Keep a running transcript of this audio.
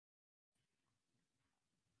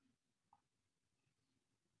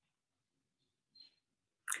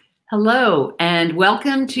Hello, and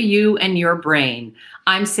welcome to You and Your Brain.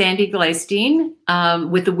 I'm Sandy Gleistein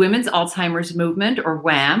with the Women's Alzheimer's Movement, or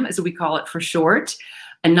WAM, as we call it for short,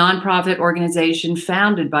 a nonprofit organization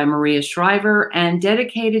founded by Maria Shriver and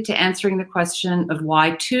dedicated to answering the question of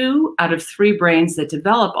why 2 out of 3 brains that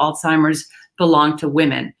develop Alzheimer's belong to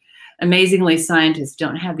women. Amazingly, scientists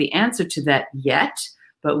don't have the answer to that yet,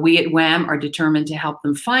 but we at WAM are determined to help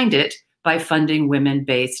them find it by funding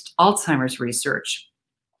women-based Alzheimer's research.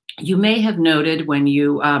 You may have noted when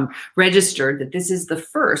you registered that this is the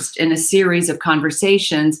first in a series of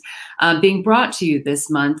conversations being brought to you this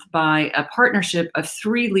month by a partnership of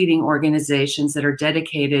 3 leading organizations that are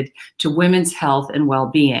dedicated to women's health and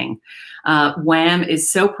well-being. WAM is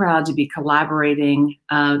so proud to be collaborating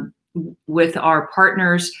with our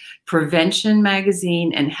partners, Prevention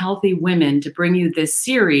Magazine and Healthy Women, to bring you this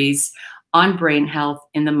series on brain health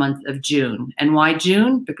in the month of June. And why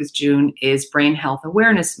June? Because June is Brain Health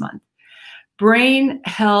Awareness Month. Brain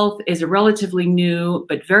health is a relatively new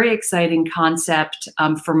but very exciting concept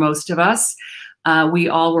for most of us. We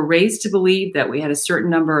all were raised to believe that we had a certain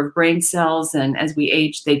number of brain cells, and as we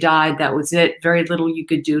aged, they died. That was it. Very little you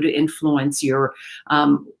could do to influence your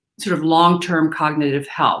sort of long-term cognitive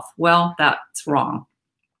health. Well, that's wrong.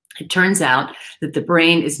 It turns out that the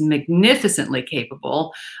brain is magnificently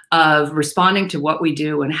capable of responding to what we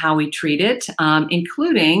do and how we treat it,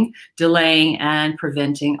 including delaying and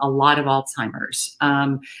preventing a lot of Alzheimer's,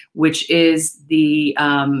 which is the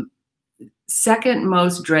second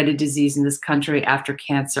most dreaded disease in this country after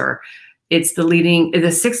cancer. It's the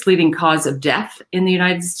 6th leading cause of death in the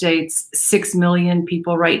United States. 6 million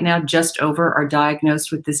people right now, just over, are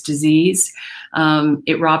diagnosed with this disease.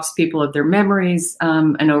 It robs people of their memories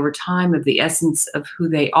and over time of the essence of who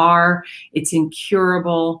they are. It's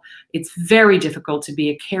incurable. It's very difficult to be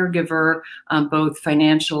a caregiver, both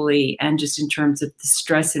financially and just in terms of the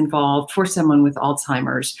stress involved for someone with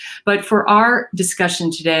Alzheimer's. But for our discussion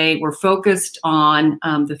today, we're focused on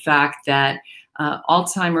the fact that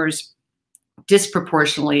Alzheimer's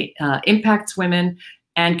disproportionately impacts women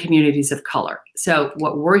and communities of color. So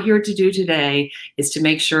what we're here to do today is to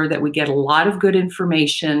make sure that we get a lot of good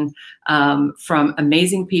information from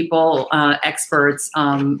amazing people, experts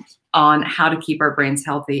on how to keep our brains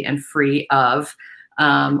healthy and free of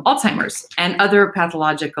Alzheimer's and other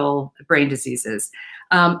pathological brain diseases.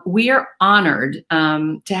 We are honored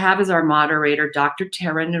to have as our moderator Dr.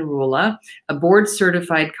 Tara Narula, a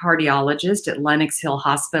board-certified cardiologist at Lenox Hill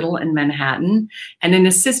Hospital in Manhattan and an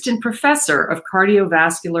assistant professor of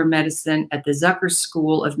cardiovascular medicine at the Zucker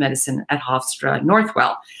School of Medicine at Hofstra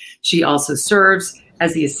Northwell. She also serves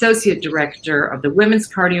as the associate director of the Women's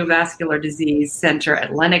Cardiovascular Disease Center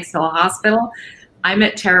at Lenox Hill Hospital. I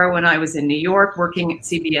met Tara when I was in New York working at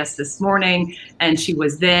CBS This Morning, and she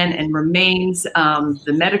was then and remains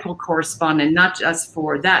the medical correspondent, not just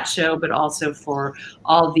for that show, but also for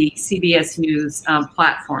all the CBS News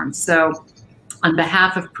platforms. So on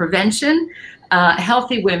behalf of Prevention,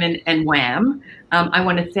 Healthy Women, and WAM, I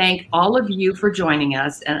want to thank all of you for joining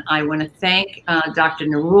us, and I want to thank Dr.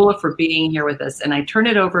 Narula for being here with us. And I turn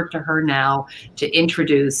it over to her now to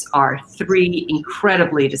introduce our 3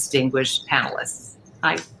 incredibly distinguished panelists.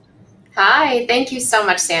 Hi. Hi, thank you so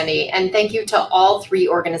much, Sandy. And thank you to all 3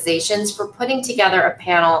 organizations for putting together a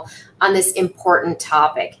panel on this important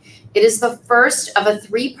topic. It is the first of a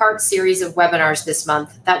 3-part series of webinars this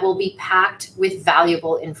month that will be packed with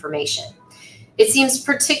valuable information. It seems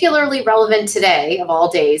particularly relevant today, of all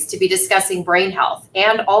days, to be discussing brain health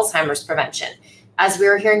and Alzheimer's prevention, as we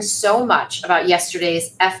are hearing so much about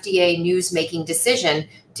yesterday's FDA news-making decision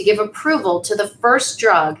to give approval to the first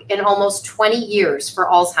drug in almost 20 years for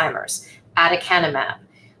Alzheimer's, aducanumab.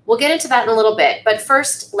 We'll get into that in a little bit, but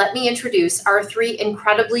first, let me introduce our 3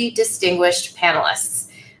 incredibly distinguished panelists.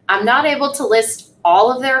 I'm not able to list all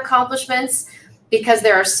of their accomplishments because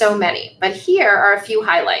there are so many, but here are a few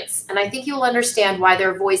highlights, and I think you'll understand why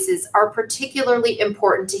their voices are particularly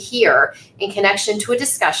important to hear in connection to a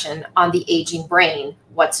discussion on the aging brain,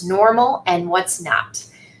 what's normal and what's not.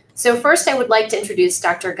 So first, I would like to introduce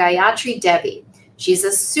Dr. Gayatri Devi. She's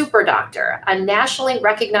a super doctor, a nationally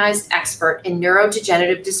recognized expert in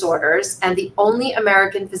neurodegenerative disorders, and the only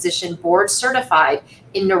American physician board certified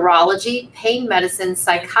in neurology, pain medicine,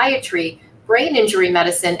 psychiatry, brain injury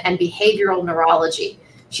medicine, and behavioral neurology.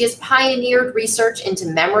 She has pioneered research into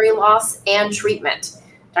memory loss and treatment.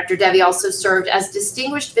 Dr. Devi also served as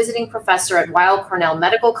distinguished visiting professor at Weill Cornell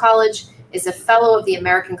Medical College, is a fellow of the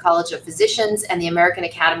American College of Physicians and the American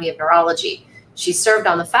Academy of Neurology. She served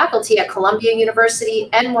on the faculty at Columbia University,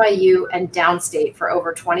 NYU, and Downstate for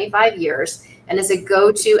over 25 years and is a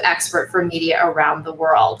go-to expert for media around the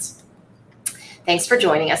world. Thanks for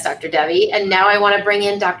joining us, Dr. Debbie. And now I want to bring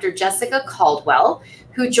in Dr. Jessica Caldwell,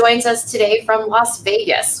 who joins us today from Las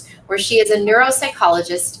Vegas, where she is a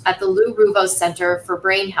neuropsychologist at the Lou Ruvo Center for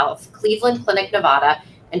Brain Health, Cleveland Clinic, Nevada,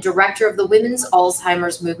 and director of the Women's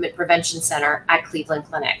Alzheimer's Movement Prevention Center at Cleveland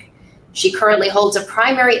Clinic. She currently holds a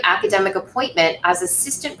primary academic appointment as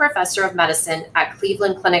assistant professor of medicine at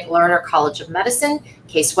Cleveland Clinic Lerner College of Medicine,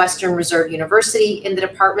 Case Western Reserve University in the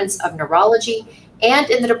departments of neurology and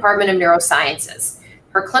in the Department of Neurosciences.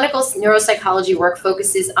 Her clinical neuropsychology work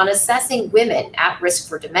focuses on assessing women at risk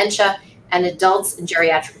for dementia and adults and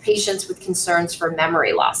geriatric patients with concerns for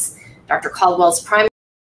memory loss. Dr. Caldwell's primary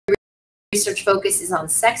research focus is on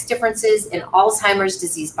sex differences in Alzheimer's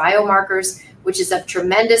disease biomarkers, which is of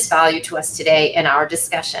tremendous value to us today in our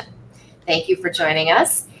discussion. Thank you for joining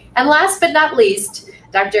us. And last but not least,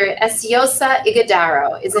 Dr. Esiosa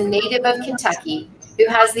Ighodaro is a native of Kentucky who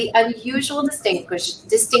has the unusual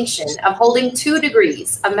distinction of holding 2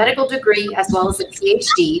 degrees, a medical degree as well as a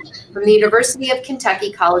PhD from the University of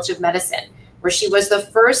Kentucky College of Medicine, where she was the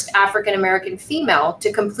first African-American female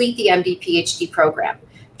to complete the MD-PhD program.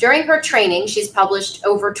 During her training, she's published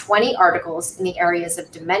over 20 articles in the areas of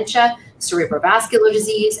dementia, cerebrovascular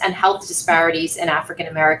disease, and health disparities in African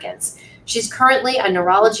Americans. She's currently a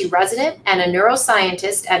neurology resident and a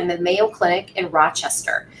neuroscientist at the Mayo Clinic in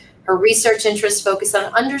Rochester. Her research interests focus on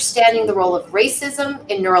understanding the role of racism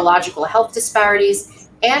in neurological health disparities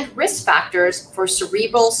and risk factors for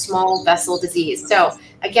cerebral small vessel disease. So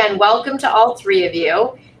again, welcome to all 3 of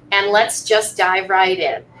you, and let's just dive right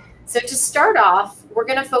in. So to start off, we're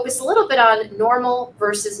going to focus a little bit on normal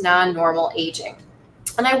versus non-normal aging.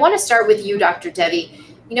 And I want to start with you, Dr. Debbie.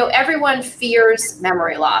 You know, everyone fears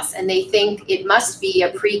memory loss and they think it must be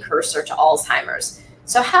a precursor to Alzheimer's.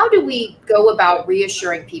 So how do we go about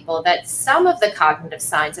reassuring people that some of the cognitive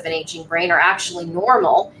signs of an aging brain are actually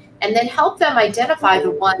normal, and then help them identify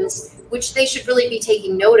the ones which they should really be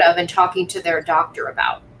taking note of and talking to their doctor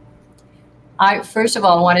about? I first of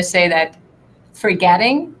all want to say that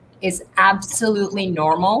forgetting is absolutely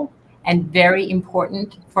normal and very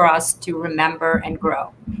important for us to remember and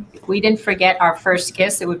grow. If we didn't forget our first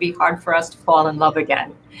kiss, it would be hard for us to fall in love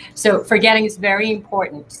again. So forgetting is very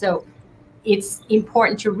important. So it's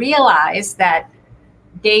important to realize that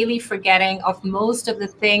daily forgetting of most of the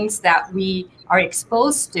things that we are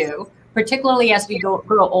exposed to, particularly as we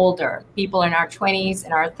grow older, people in our 20s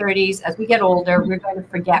and our 30s, as we get older, we're going to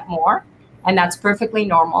forget more, and that's perfectly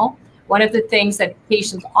normal. One of the things that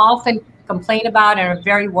patients often complain about and are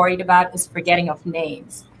very worried about is forgetting of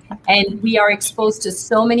names. And we are exposed to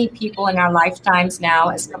so many people in our lifetimes now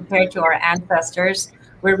as compared to our ancestors.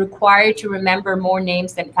 We're required to remember more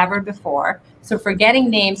names than ever before. So forgetting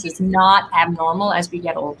names is not abnormal as we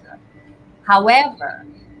get older. However,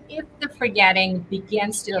 if the forgetting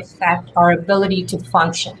begins to affect our ability to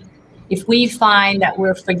function, if we find that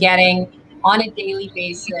we're forgetting on a daily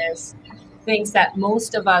basis things that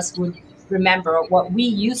most of us would remember, or what we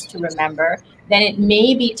used to remember, then it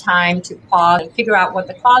may be time to pause and figure out what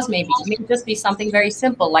the cause may be. It may just be something very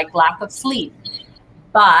simple like lack of sleep.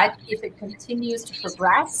 But if it continues to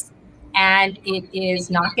progress and it is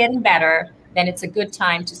not getting better, then it's a good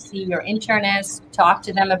time to see your internist, talk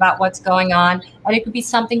to them about what's going on. And it could be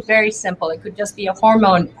something very simple. It could just be a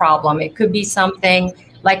hormone problem. It could be something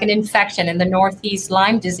like an infection. In the Northeast,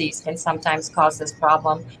 Lyme disease can sometimes cause this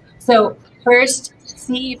problem. So first,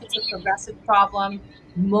 see if it's a progressive problem.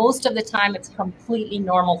 Most of the time, it's completely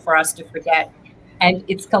normal for us to forget. And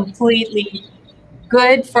it's completely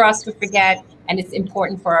good for us to forget. And it's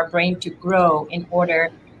important for our brain to grow in order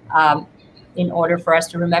for us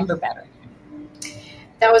to remember better.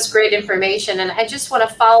 That was great information. And I just want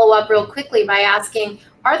to follow up real quickly by asking,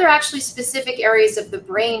 are there actually specific areas of the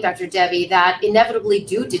brain, Dr. Debbie, that inevitably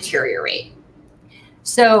do deteriorate?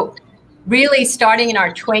 So really, starting in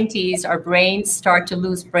our 20s, our brains start to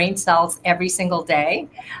lose brain cells every single day.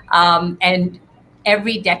 And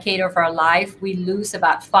every decade of our life, we lose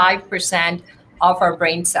about 5% of our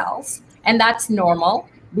brain cells. And that's normal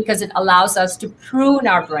because it allows us to prune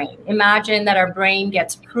our brain. Imagine that our brain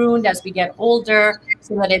gets pruned as we get older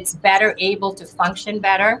so that it's better able to function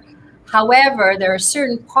better. However, there are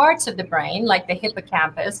certain parts of the brain, like the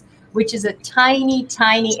hippocampus, which is a tiny,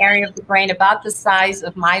 tiny area of the brain about the size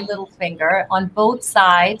of my little finger on both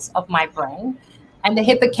sides of my brain. And the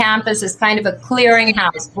hippocampus is kind of a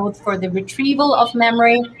clearinghouse, both for the retrieval of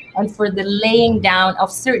memory and for the laying down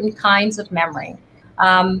of certain kinds of memory.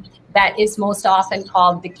 That is most often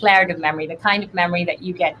called declarative memory, the kind of memory that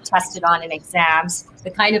you get tested on in exams,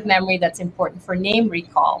 the kind of memory that's important for name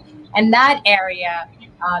recall. And that area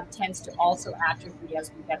tends to also atrophy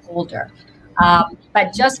as we get older.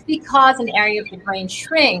 But just because an area of the brain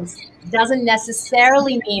shrinks doesn't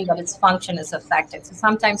necessarily mean that its function is affected. So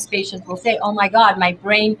sometimes patients will say, oh my God, my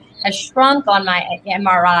brain has shrunk on my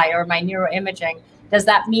MRI or my neuroimaging. Does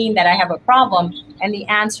that mean that I have a problem? And the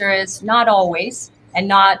answer is not always and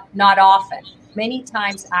not often. Many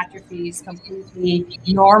times atrophy is completely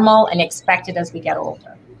normal and expected as we get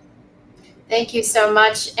older. Thank you so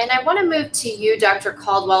much. And I want to move to you, Dr.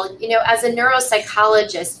 Caldwell. You know, as a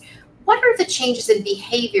neuropsychologist, what are the changes in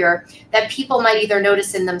behavior that people might either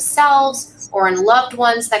notice in themselves or in loved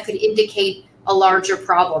ones that could indicate a larger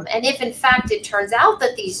problem? And if in fact it turns out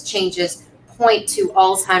that these changes point to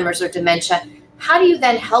Alzheimer's or dementia, how do you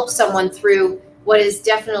then help someone through what is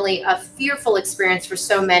definitely a fearful experience for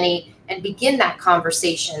so many and begin that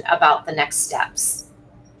conversation about the next steps?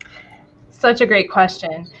 Such a great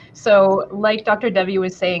question. So like Dr. Debbie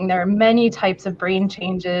was saying, there are many types of brain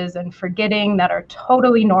changes and forgetting that are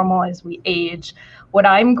totally normal as we age. What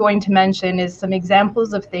I'm going to mention is some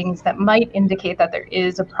examples of things that might indicate that there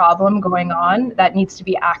is a problem going on that needs to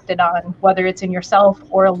be acted on, whether it's in yourself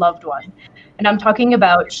or a loved one. And I'm talking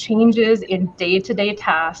about changes in day-to-day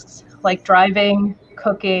tasks like driving,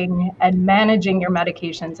 cooking, and managing your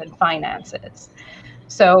medications and finances.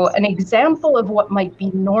 So an example of what might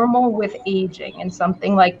be normal with aging and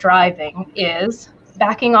something like driving is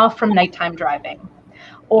backing off from nighttime driving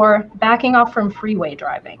or backing off from freeway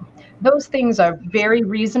driving. Those things are very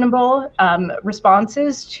reasonable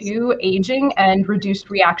responses to aging and reduced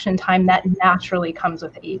reaction time that naturally comes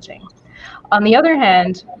with aging. On the other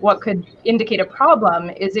hand, what could indicate a problem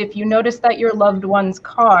is if you notice that your loved one's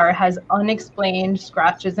car has unexplained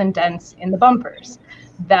scratches and dents in the bumpers.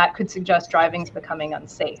 That could suggest driving is becoming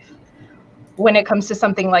unsafe. When it comes to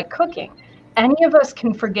something like cooking, any of us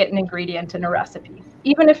can forget an ingredient in a recipe,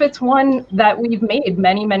 even if it's one that we've made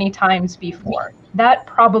many, many times before. That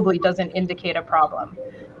probably doesn't indicate a problem.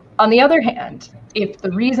 On the other hand, if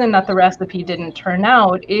the reason that the recipe didn't turn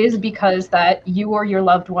out is because that you or your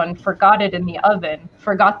loved one forgot it in the oven,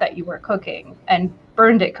 forgot that you were cooking, and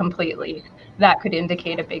burned it completely, that could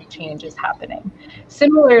indicate a big change is happening.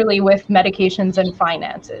 Similarly with medications and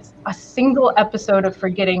finances, a single episode of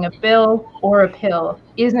forgetting a bill or a pill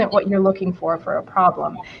isn't what you're looking for a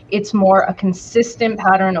problem. It's more a consistent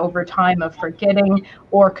pattern over time of forgetting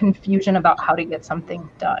or confusion about how to get something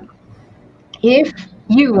done. If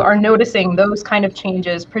you are noticing those kind of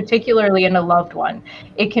changes, particularly in a loved one,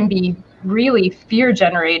 it can be really fear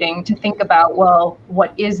generating to think about, well,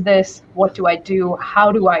 what is this? What do I do?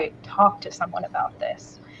 How do I talk to someone about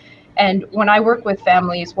this? And when I work with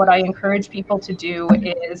families, what I encourage people to do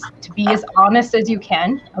is to be as honest as you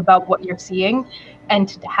can about what you're seeing and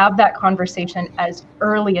to have that conversation as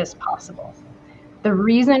early as possible. The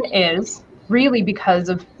reason is really because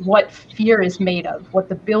of what fear is made of, what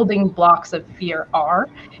the building blocks of fear are.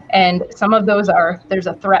 And some of those are, there's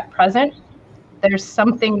a threat present, there's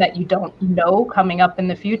something that you don't know coming up in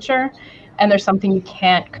the future, and there's something you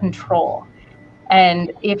can't control.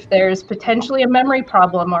 And if there's potentially a memory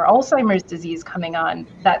problem or Alzheimer's disease coming on,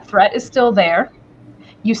 that threat is still there.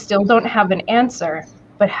 You still don't have an answer,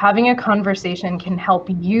 but having a conversation can help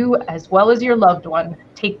you as well as your loved one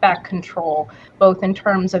take back control, both in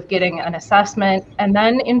terms of getting an assessment and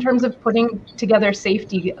then in terms of putting together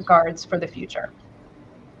safety guards for the future.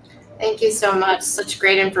 Thank you so much. Such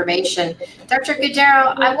great information. Dr.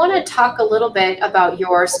 Guerrero, I want to talk a little bit about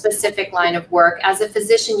your specific line of work. As a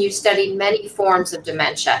physician, you studied many forms of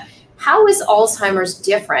dementia. How is Alzheimer's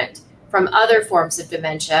different from other forms of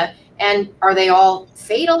dementia? And are they all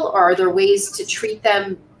fatal, or are there ways to treat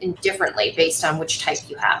them indifferently based on which type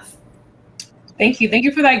you have? Thank you. Thank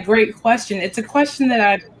you for that great question. It's a question that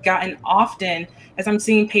I've gotten often as I'm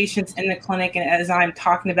seeing patients in the clinic and as I'm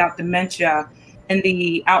talking about dementia in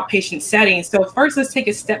the outpatient setting. So first, let's take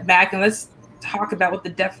a step back and let's talk about what the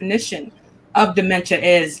definition of dementia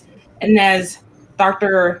is. And as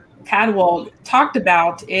Dr. Caldwell talked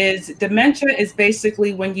about, is dementia is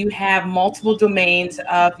basically when you have multiple domains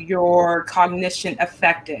of your cognition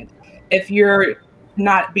affected. If you're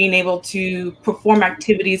not being able to perform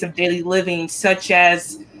activities of daily living, such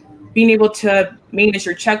as being able to manage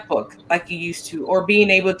your checkbook like you used to, or being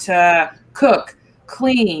able to cook,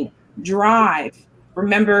 clean, drive,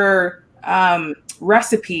 remember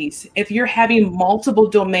recipes. If you're having multiple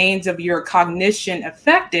domains of your cognition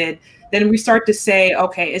affected, then we start to say,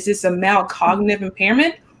 okay, is this a mild cognitive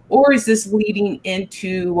impairment, or is this leading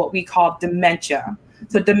into what we call dementia?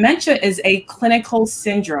 So dementia is a clinical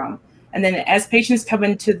syndrome. And then as patients come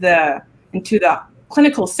into the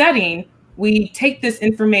clinical setting, we take this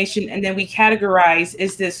information and then we categorize,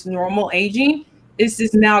 is this normal aging? Is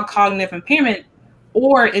this mild cognitive impairment?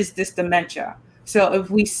 or is this dementia? So if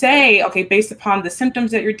we say, okay, based upon the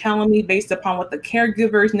symptoms that you're telling me, based upon what the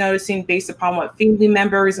caregiver is noticing, based upon what family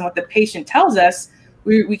members and what the patient tells us,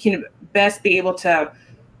 we can best be able to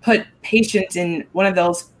put patients in one of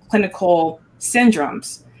those clinical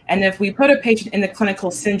syndromes. And if we put a patient in the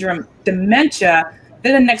clinical syndrome dementia,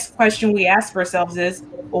 then the next question we ask ourselves is,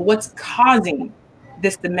 well, what's causing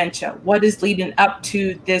this dementia? What is leading up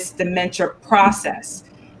to this dementia process?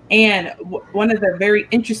 And one of the very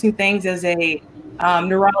interesting things as a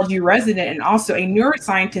neurology resident and also a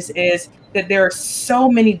neuroscientist is that there are so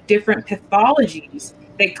many different pathologies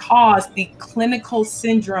that cause the clinical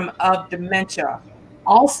syndrome of dementia.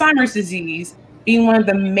 Alzheimer's disease being one of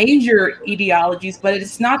the major etiologies, but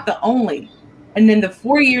it's not the only. And then the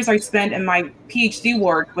 4 years I spent in my PhD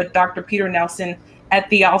work with Dr. Peter Nelson at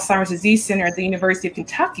the Alzheimer's Disease Center at the University of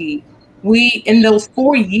Kentucky, in those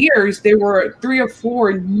 4 years, there were 3 or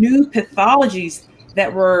 4 new pathologies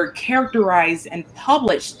that were characterized and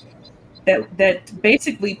published that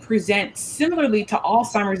basically present similarly to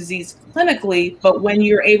Alzheimer's disease clinically, but when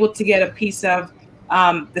you're able to get a piece of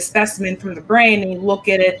the specimen from the brain and you look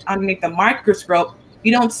at it underneath the microscope,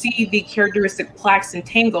 you don't see the characteristic plaques and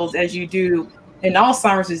tangles as you do in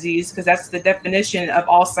Alzheimer's disease, because that's the definition of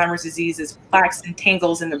Alzheimer's disease is plaques and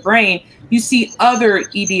tangles in the brain. You see other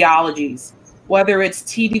etiologies, whether it's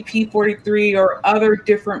TDP43 or other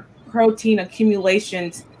different protein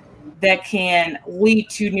accumulations that can lead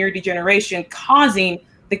to neurodegeneration, causing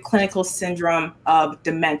the clinical syndrome of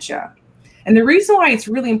dementia. And the reason why it's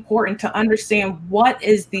really important to understand what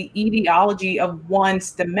is the etiology of one's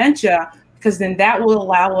dementia, because then that will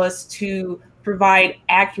allow us to provide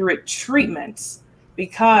accurate treatments.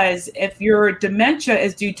 Because if your dementia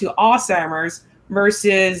is due to Alzheimer's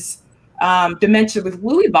versus dementia with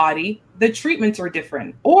Lewy body, the treatments are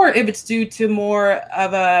different. Or if it's due to more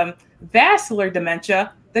of a vascular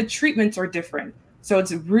dementia, the treatments are different. So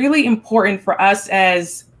it's really important for us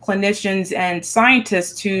as clinicians and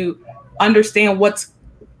scientists to understand what's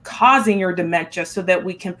causing your dementia so that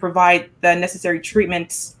we can provide the necessary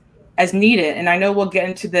treatments as needed. And I know we'll get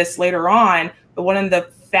into this later on, but one of the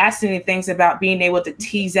fascinating things about being able to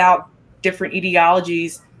tease out different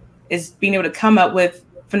etiologies is being able to come up with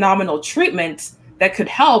phenomenal treatments that could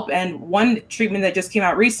help. And one treatment that just came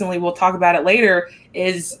out recently, we'll talk about it later,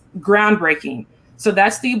 is groundbreaking. So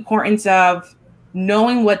that's the importance of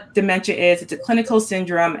knowing what dementia is. It's a clinical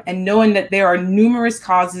syndrome, and knowing that there are numerous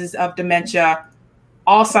causes of dementia,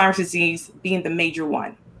 Alzheimer's disease being the major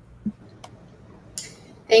one.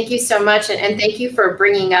 Thank you so much. And thank you for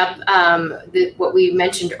bringing up what we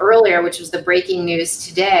mentioned earlier, which was the breaking news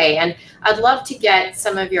today. And I'd love to get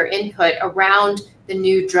some of your input around the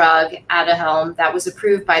new drug, Aduhelm, that was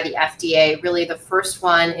approved by the FDA, really the first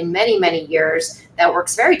one in many, many years that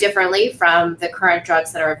works very differently from the current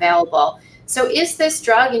drugs that are available. So is this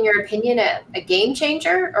drug, in your opinion, a game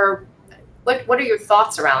changer, or what are your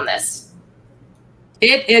thoughts around this?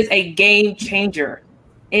 It is a game changer.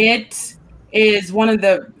 It is one of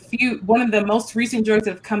the most recent drugs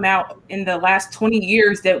that have come out in the last 20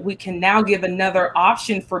 years that we can now give another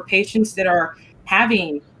option for patients that are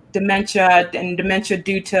having dementia and dementia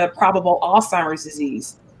due to probable Alzheimer's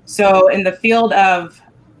disease. So in the field of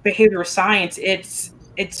behavioral science,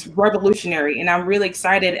 it's revolutionary. And I'm really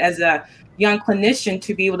excited as a young clinician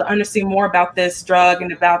to be able to understand more about this drug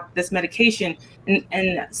and about this medication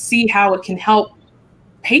and see how it can help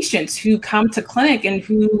patients who come to clinic and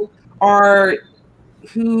who are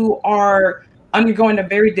undergoing a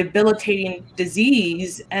very debilitating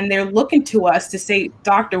disease, and they're looking to us to say,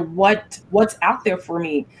 doctor, what's out there for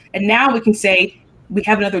me? And now we can say, we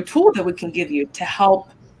have another tool that we can give you to help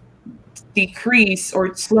decrease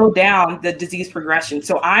or slow down the disease progression.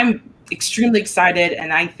 So I'm extremely excited,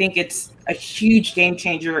 and I think it's a huge game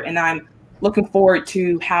changer, and I'm looking forward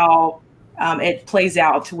to how it plays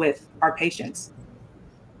out with our patients.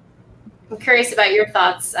 I'm curious about your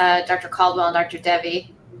thoughts, Dr. Caldwell and Dr.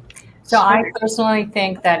 Devi. So I personally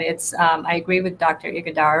think that I agree with Dr.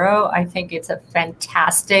 Ighodaro. I think it's a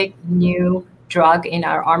fantastic new drug in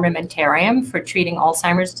our armamentarium for treating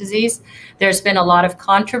Alzheimer's disease. There's been a lot of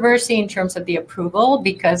controversy in terms of the approval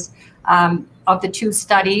because of the two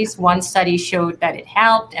studies. One study showed that it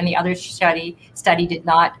helped, and the other study did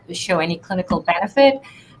not show any clinical benefit.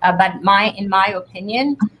 But in my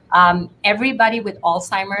opinion, everybody with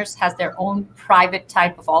Alzheimer's has their own private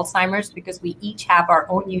type of Alzheimer's because we each have our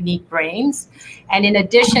own unique brains. And in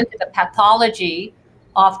addition to the pathology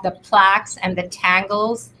of the plaques and the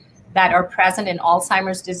tangles that are present in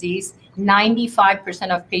Alzheimer's disease, 95%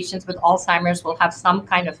 of patients with Alzheimer's will have some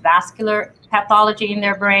kind of vascular pathology in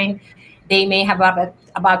their brain. They may have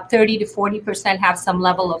about 30 to 40% have some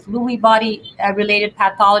level of Lewy body related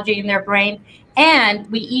pathology in their brain. And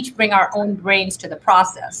we each bring our own brains to the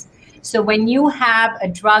process. So when you have a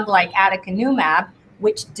drug like aducanumab,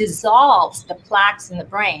 which dissolves the plaques in the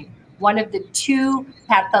brain, one of the two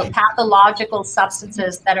pathological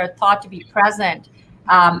substances that are thought to be present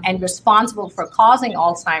and responsible for causing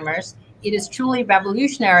Alzheimer's, it is truly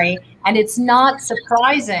revolutionary. And it's not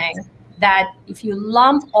surprising that if you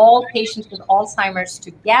lump all patients with Alzheimer's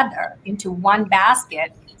together into one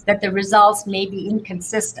basket, that the results may be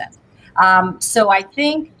inconsistent. So I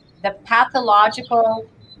think the pathological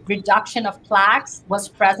reduction of plaques was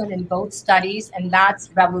present in both studies, and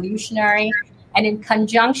that's revolutionary. And in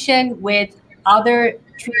conjunction with other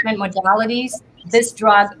treatment modalities, this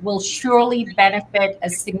drug will surely benefit a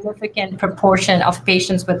significant proportion of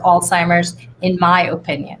patients with Alzheimer's, in my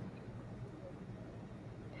opinion.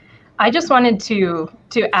 I just wanted to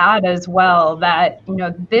add as well that, you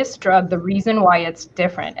know, this drug, the reason why it's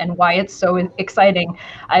different and why it's so exciting,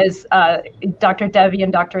 as Dr. Devi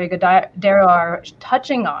and Dr. Ighodaro are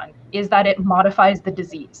touching on, is that it modifies the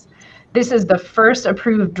disease. This is the first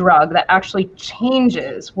approved drug that actually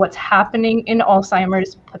changes what's happening in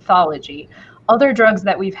Alzheimer's pathology. Other drugs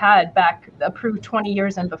that we've had back approved 20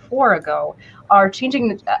 years and before ago are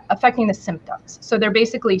affecting the symptoms. So they're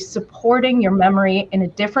basically supporting your memory in a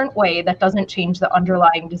different way that doesn't change the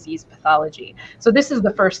underlying disease pathology. So this is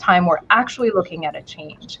the first time we're actually looking at a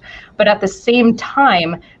change. But at the same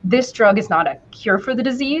time, this drug is not a cure for the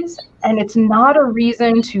disease, and it's not a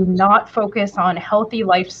reason to not focus on healthy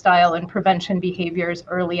lifestyle and prevention behaviors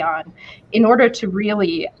early on. In order to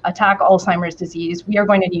really attack Alzheimer's disease, we are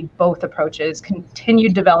going to need both approaches: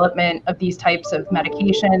 continued development of these types of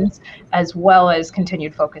medications, as well as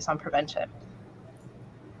continued focus on prevention.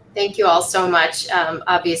 Thank you all so much.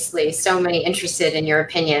 Obviously, so many interested in your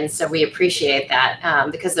opinions, so we appreciate that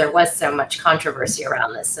because there was so much controversy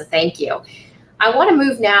around this, so thank you. I want to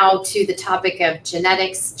move now to the topic of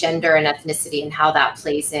genetics, gender, and ethnicity, and how that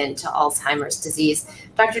plays into Alzheimer's disease.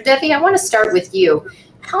 Dr. Devi, I want to start with you.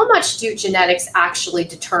 How much do genetics actually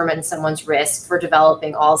determine someone's risk for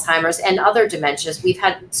developing Alzheimer's and other dementias? We've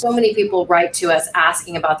had so many people write to us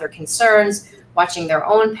asking about their concerns, watching their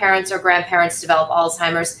own parents or grandparents develop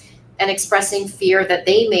Alzheimer's, and expressing fear that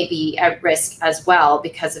they may be at risk as well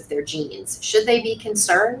because of their genes. Should they be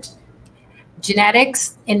concerned?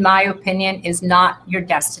 Genetics, in my opinion, is not your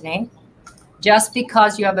destiny. Just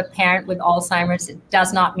because you have a parent with Alzheimer's, it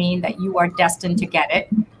does not mean that you are destined to get it.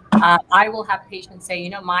 I will have patients say,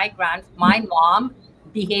 you know, my mom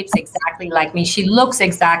behaves exactly like me. She looks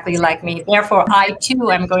exactly like me. Therefore, I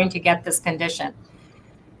too am going to get this condition.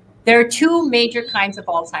 There are two major kinds of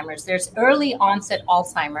Alzheimer's. There's early onset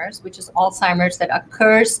Alzheimer's, which is Alzheimer's that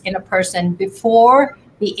occurs in a person before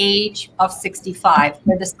the age of 65,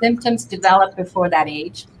 where the symptoms develop before that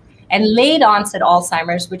age. And late onset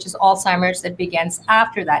Alzheimer's, which is Alzheimer's that begins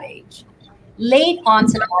after that age. Late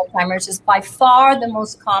onset Alzheimer's is by far the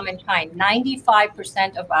most common kind.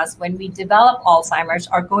 95% of us, when we develop Alzheimer's,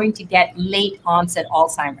 are going to get late onset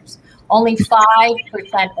Alzheimer's. Only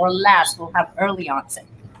 5% or less will have early onset.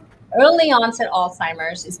 Early onset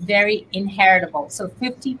Alzheimer's is very inheritable. So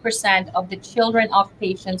 50% of the children of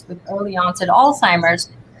patients with early onset Alzheimer's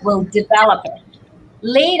will develop it.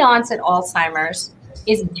 Late onset Alzheimer's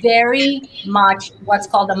is very much what's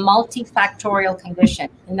called a multifactorial condition.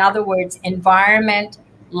 In other words, environment,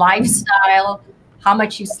 lifestyle, how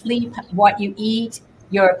much you sleep, what you eat,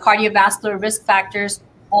 your cardiovascular risk factors,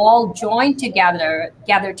 all joined together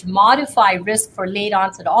to modify risk for late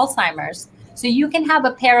onset Alzheimer's. So you can have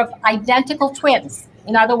a pair of identical twins,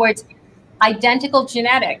 in other words, identical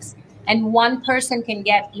genetics, and one person can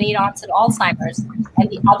get late onset Alzheimer's and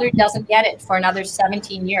the other doesn't get it for another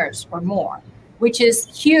 17 years or more, which is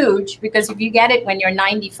huge because if you get it when you're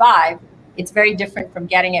 95, it's very different from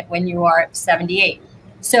getting it when you are 78.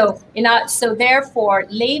 So therefore,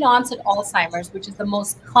 late onset Alzheimer's, which is the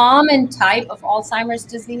most common type of Alzheimer's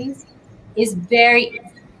disease, is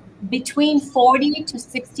between 40 to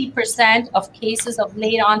 60% of cases of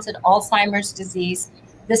late onset Alzheimer's disease,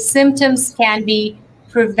 the symptoms can be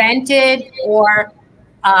prevented or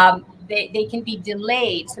they can be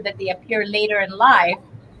delayed so that they appear later in life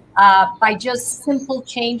by just simple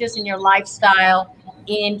changes in your lifestyle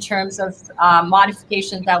in terms of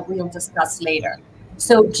modifications that we'll discuss later.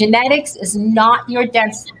 So genetics is not your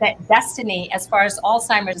destiny as far as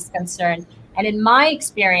Alzheimer's is concerned. And in my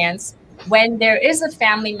experience, when there is a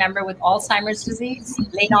family member with Alzheimer's disease,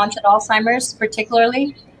 late onset Alzheimer's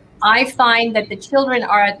particularly, I find that the children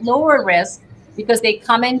are at lower risk because they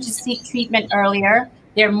come in to seek treatment earlier.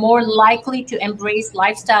 They're more likely to embrace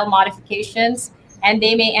lifestyle modifications, and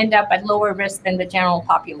they may end up at lower risk than the general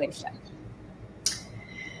population.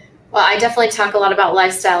 Well, I definitely talk a lot about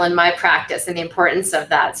lifestyle in my practice and the importance of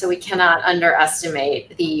that. So we cannot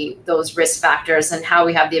underestimate those risk factors and how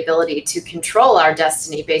we have the ability to control our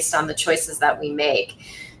destiny based on the choices that we make.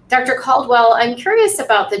 Dr. Caldwell, I'm curious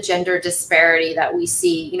about the gender disparity that we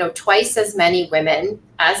see. You know, twice as many women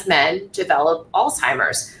as men develop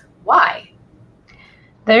Alzheimer's. Why?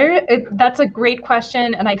 That's a great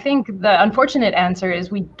question. And I think the unfortunate answer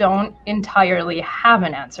is we don't entirely have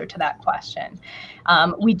an answer to that question.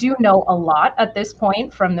 We do know a lot at this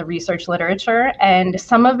point from the research literature, and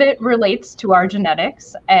some of it relates to our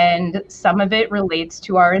genetics and some of it relates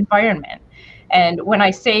to our environment. And when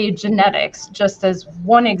I say genetics, just as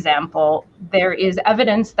one example, there is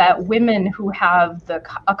evidence that women who have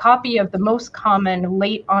a copy of the most common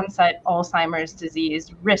late onset Alzheimer's disease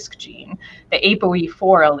risk gene, the ApoE4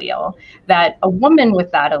 allele, that a woman with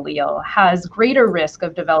that allele has greater risk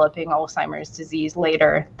of developing Alzheimer's disease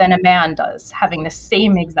later than a man does, having the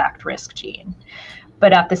same exact risk gene.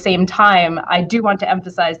 But at the same time, I do want to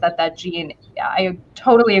emphasize that that gene, I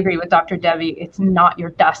totally agree with Dr. Devi, it's not your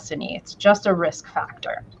destiny, it's just a risk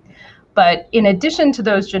factor. But in addition to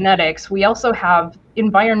those genetics, we also have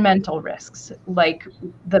environmental risks, like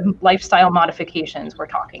the lifestyle modifications we're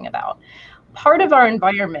talking about. Part of our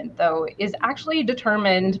environment, though, is actually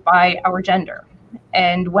determined by our gender.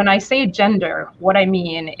 And when I say gender, what I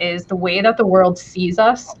mean is the way that the world sees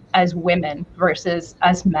us as women versus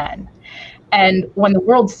as men. And when the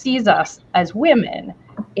world sees us as women,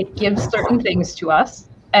 it gives certain things to us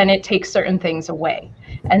and it takes certain things away.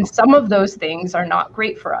 And some of those things are not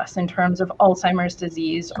great for us in terms of Alzheimer's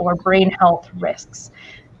disease or brain health risks.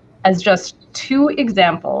 As just two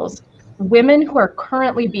examples, women who are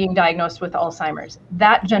currently being diagnosed with Alzheimer's,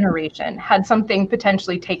 that generation had something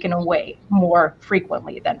potentially taken away more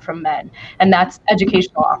frequently than from men, and that's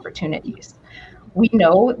educational opportunities. We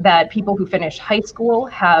know that people who finish high school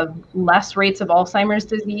have less rates of Alzheimer's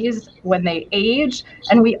disease when they age.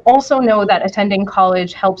 And we also know that attending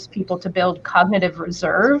college helps people to build cognitive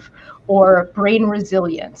reserve or brain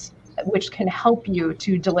resilience, which can help you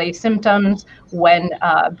to delay symptoms when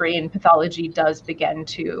brain pathology does begin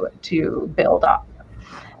to build up.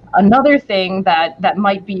 Another thing that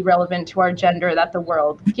might be relevant to our gender that the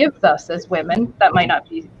world gives us as women that might not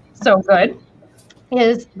be so good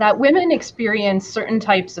is that women experience certain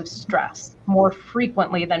types of stress more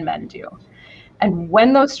frequently than men do. And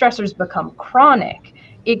when those stressors become chronic,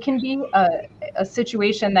 it can be a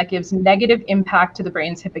situation that gives negative impact to the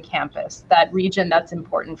brain's hippocampus, that region that's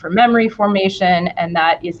important for memory formation and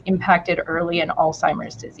that is impacted early in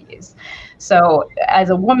Alzheimer's disease. So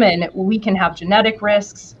as a woman, we can have genetic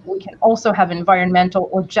risks, we can also have environmental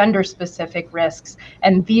or gender-specific risks,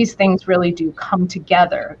 and these things really do come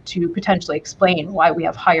together to potentially explain why we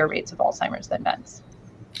have higher rates of Alzheimer's than men's.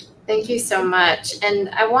 Thank you so much. And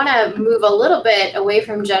I want to move a little bit away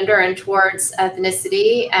from gender and towards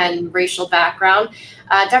ethnicity and racial background.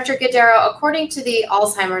 Dr. Guerrero, according to the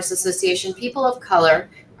Alzheimer's Association, people of color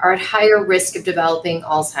are at higher risk of developing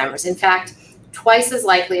Alzheimer's. In fact, twice as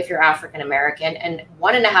likely if you're African American and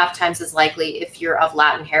 1.5 times as likely if you're of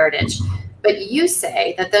Latin heritage. But you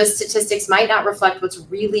say that those statistics might not reflect what's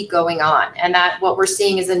really going on, and that what we're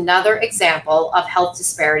seeing is another example of health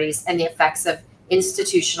disparities and the effects of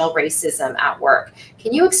institutional racism at work.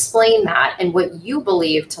 Can you explain that and what you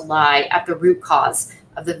believe to lie at the root cause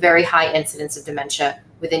of the very high incidence of dementia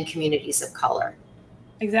within communities of color?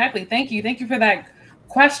 Exactly. Thank you. Thank you for that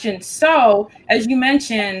question. So, as you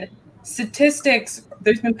mentioned, statistics,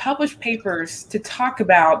 there's been published papers to talk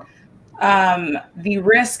about the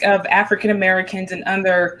risk of African Americans and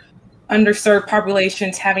underserved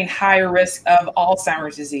populations having higher risk of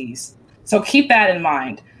Alzheimer's disease. So keep that in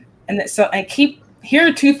mind. Here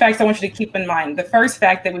are two facts I want you to keep in mind. The first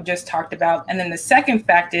fact that we just talked about, and then the second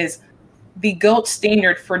fact is the gold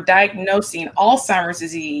standard for diagnosing Alzheimer's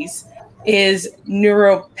disease is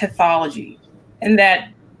neuropathology. And that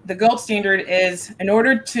the gold standard is, in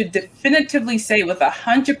order to definitively say with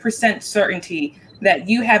 100% certainty that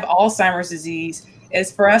you have Alzheimer's disease,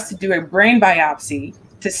 is for us to do a brain biopsy,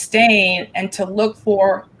 to stain, and to look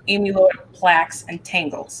for amyloid plaques and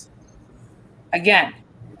tangles. Again,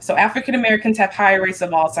 so African Americans have higher rates of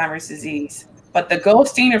Alzheimer's disease, but the gold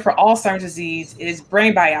standard for Alzheimer's disease is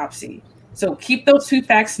brain biopsy. So keep those two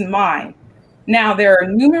facts in mind. Now, there are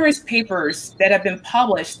numerous papers that have been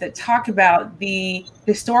published that talk about the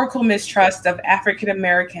historical mistrust of African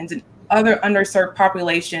Americans and other underserved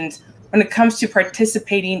populations when it comes to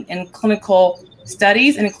participating in clinical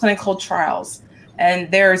studies and in clinical trials.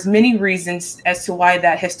 And there's many reasons as to why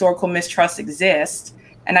that historical mistrust exists.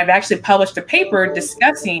 And I've actually published a paper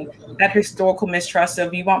discussing that historical mistrust. So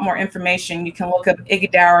if you want more information, you can look up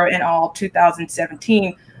Igudaro et al.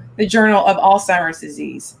 2017, the Journal of Alzheimer's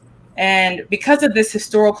Disease. And because of this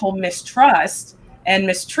historical mistrust and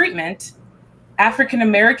mistreatment, African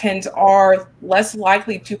Americans are less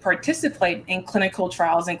likely to participate in clinical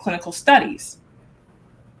trials and clinical studies.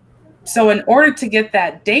 So in order to get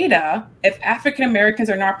that data, if African Americans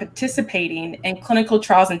are not participating in clinical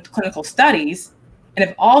trials and clinical studies, and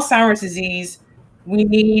if Alzheimer's disease, we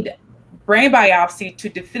need brain biopsy to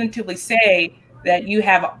definitively say that you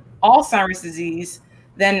have Alzheimer's disease,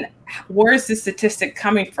 then where is the statistic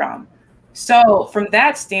coming from? So from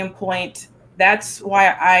that standpoint, that's why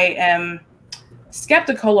I am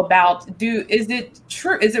skeptical about, is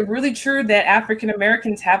it really true that African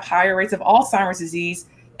Americans have higher rates of Alzheimer's disease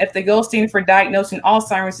if the gold standard for diagnosing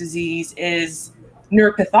Alzheimer's disease is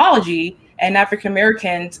neuropathology, and African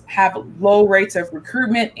Americans have low rates of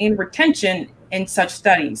recruitment and retention in such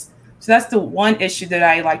studies? So that's the one issue that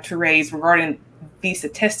I like to raise regarding these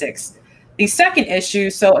statistics. The second issue,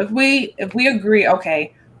 so if we agree,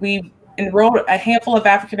 okay, we enrolled a handful of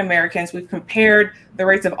African Americans, we've compared the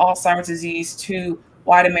rates of Alzheimer's disease to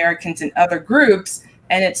white Americans and other groups,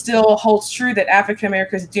 and it still holds true that African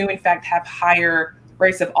Americans do in fact have higher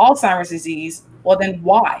rates of Alzheimer's disease, well then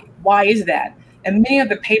why? Why is that? And many of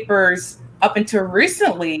the papers up until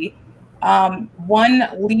recently, one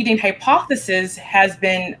leading hypothesis has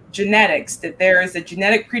been genetics, that there is a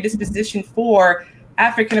genetic predisposition for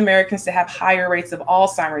African Americans to have higher rates of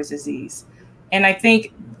Alzheimer's disease. And I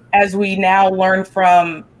think as we now learn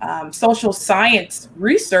from social science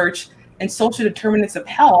research and social determinants of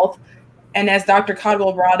health, and as Dr.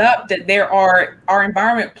 Caldwell brought up, that our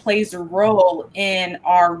environment plays a role in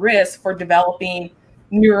our risk for developing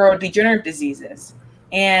neurodegenerative diseases.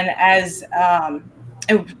 And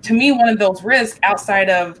to me, one of those risks outside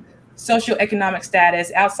of socioeconomic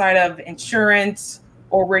status, outside of insurance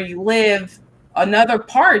or where you live, another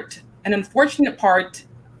part, an unfortunate part,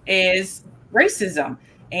 is racism.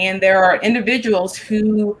 And there are individuals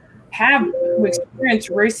who experience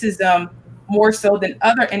racism more so than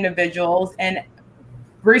other individuals. And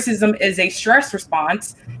racism is a stress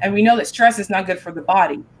response. And we know that stress is not good for the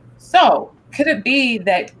body. So could it be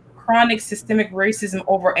that chronic systemic racism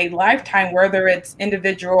over a lifetime, whether it's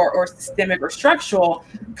individual or systemic or structural,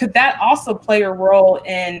 could that also play a role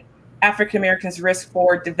in African Americans' risk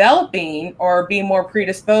for developing or being more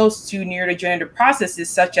predisposed to neurodegenerative processes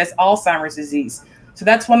such as Alzheimer's disease? So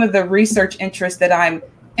that's one of the research interests that I'm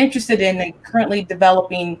interested in and currently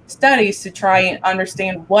developing studies to try and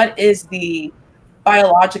understand what is the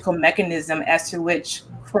biological mechanism as to which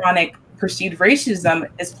chronic perceived racism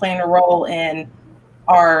is playing a role in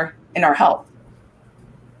our health.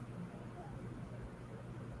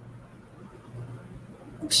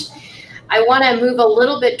 I want to move a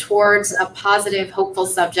little bit towards a positive, hopeful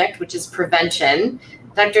subject, which is prevention.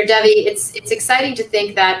 Dr. Devi, it's exciting to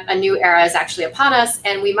think that a new era is actually upon us,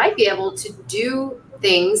 and we might be able to do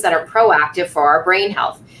things that are proactive for our brain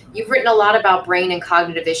health. You've written a lot about brain and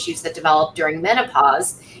cognitive issues that develop during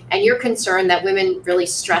menopause, and you're concerned that women really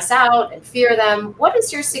stress out and fear them. What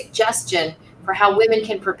is your suggestion for how women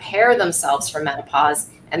can prepare themselves for menopause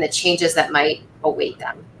and the changes that might await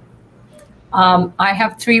them? I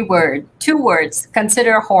have two words,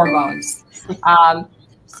 consider hormones.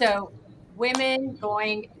 So women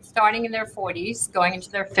starting in their 40s, going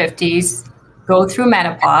into their 50s, go through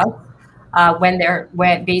menopause when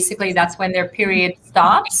basically that's when their period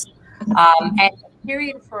stops. And the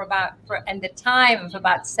period and the time of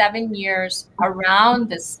about 7 years around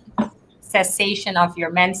this cessation of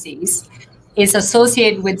your menses is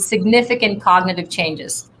associated with significant cognitive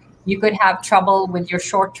changes. You could have trouble with your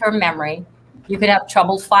short-term memory. You could have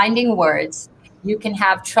trouble finding words. You can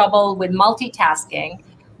have trouble with multitasking.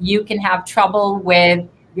 You can have trouble with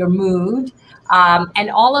your mood.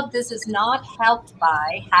 And all of this is not helped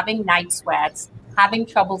by having night sweats, having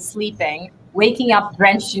trouble sleeping, waking up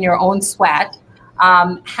drenched in your own sweat,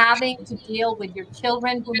 having to deal with your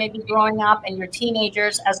children who may be growing up and your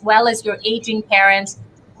teenagers, as well as your aging parents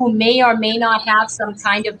who may or may not have some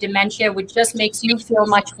kind of dementia, which just makes you feel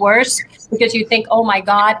much worse because you think, oh my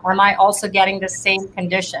God, am I also getting the same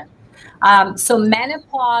condition? So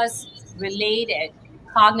menopause-related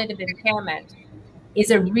cognitive impairment is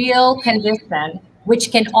a real condition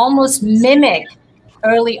which can almost mimic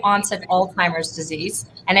early onset Alzheimer's disease.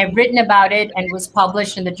 And I've written about it and was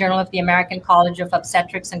published in the Journal of the American College of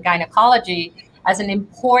Obstetrics and Gynecology as an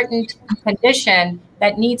important condition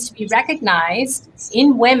that needs to be recognized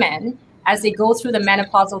in women as they go through the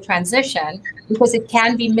menopausal transition, because it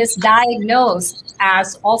can be misdiagnosed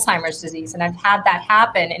as Alzheimer's disease. And I've had that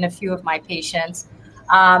happen in a few of my patients,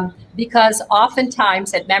 because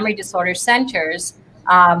oftentimes at memory disorder centers,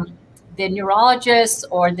 the neurologists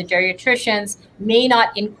or the geriatricians may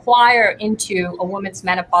not inquire into a woman's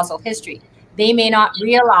menopausal history. They may not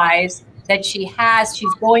realize that she's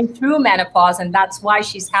going through menopause, and that's why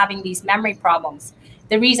she's having these memory problems.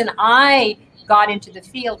 The reason I got into the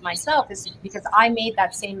field myself is because I made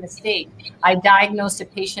that same mistake. I diagnosed a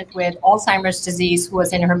patient with Alzheimer's disease who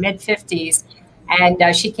was in her mid-50s,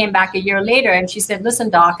 and she came back a year later and she said, "Listen,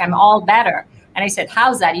 doc, I'm all better." And I said,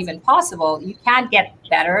 "How's that even possible? You can't get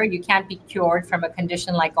better. You can't be cured from a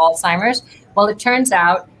condition like Alzheimer's." Well, it turns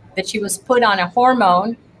out that she was put on a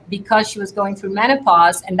hormone because she was going through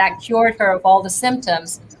menopause, and that cured her of all the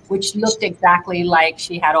symptoms, which looked exactly like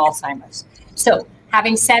she had Alzheimer's. So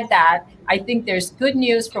having said that, I think there's good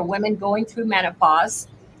news for women going through menopause.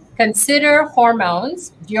 Consider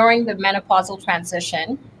hormones during the menopausal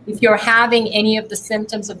transition. If you're having any of the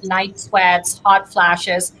symptoms of night sweats, hot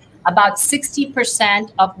flashes, about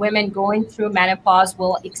 60% of women going through menopause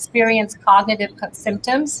will experience cognitive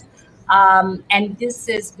symptoms. And this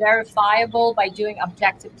is verifiable by doing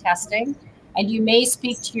objective testing. And you may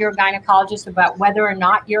speak to your gynecologist about whether or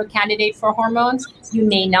not you're a candidate for hormones. You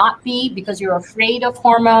may not be, because you're afraid of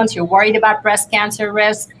hormones, you're worried about breast cancer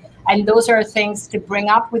risk, and those are things to bring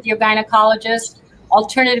up with your gynecologist.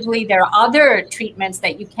 Alternatively, there are other treatments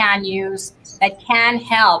that you can use that can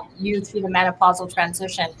help you through the menopausal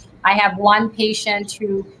transition. I have one patient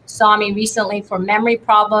who saw me recently for memory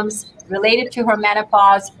problems related to her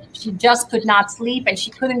menopause. She just could not sleep, and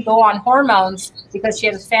she couldn't go on hormones because she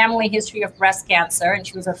had a family history of breast cancer and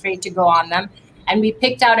she was afraid to go on them. And we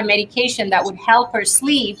picked out a medication that would help her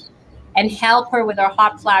sleep and help her with her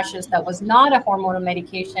hot flashes that was not a hormonal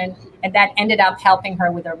medication, and that ended up helping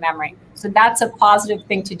her with her memory. So that's a positive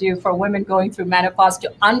thing to do for women going through menopause,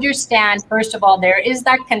 to understand, first of all, there is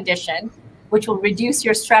that condition, which will reduce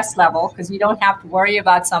your stress level because you don't have to worry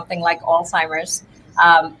about something like Alzheimer's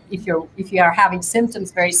if you are having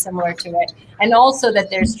symptoms very similar to it, and also that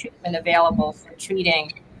there's treatment available for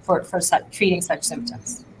treating such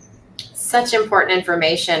symptoms. Such important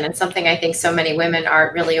information, and something I think so many women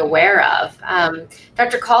aren't really aware of.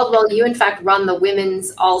 Dr. Caldwell, you in fact run the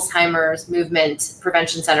Women's Alzheimer's Movement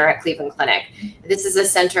Prevention Center at Cleveland Clinic. This is a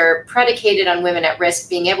center predicated on women at risk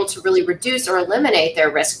being able to really reduce or eliminate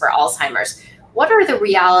their risk for Alzheimer's. What are the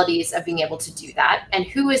realities of being able to do that, and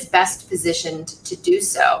who is best positioned to do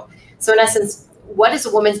so? So in essence, what is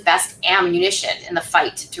a woman's best ammunition in the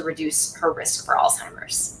fight to reduce her risk for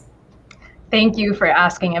Alzheimer's? Thank you for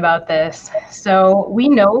asking about this. So we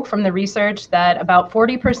know from the research that about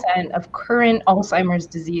 40% of current Alzheimer's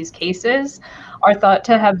disease cases are thought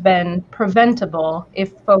to have been preventable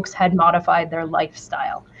if folks had modified their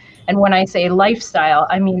lifestyle. And when I say lifestyle,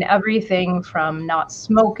 I mean everything from not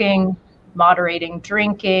smoking, moderating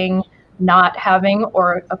drinking, not having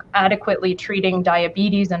or adequately treating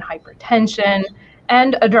diabetes and hypertension,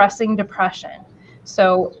 and addressing depression.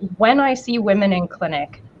 So when I see women in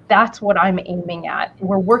clinic, that's what I'm aiming at.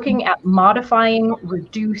 We're working at modifying,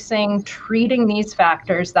 reducing, treating these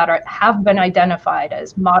factors that have been identified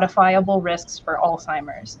as modifiable risks for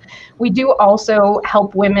Alzheimer's. We do also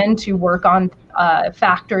help women to work on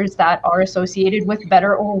factors that are associated with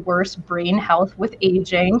better or worse brain health with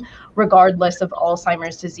aging, regardless of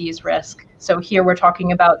Alzheimer's disease risk. So here we're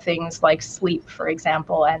talking about things like sleep, for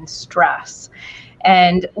example, and stress.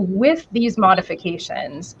 And with these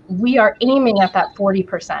modifications, we are aiming at that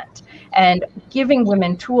 40% and giving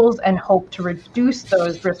women tools and hope to reduce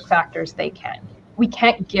those risk factors they can. We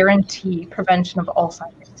can't guarantee prevention of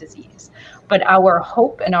Alzheimer's disease, but our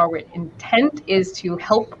hope and our intent is to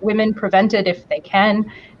help women prevent it if they can,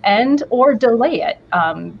 and or delay it.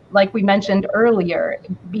 Like we mentioned earlier,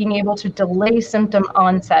 being able to delay symptom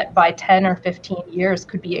onset by 10 or 15 years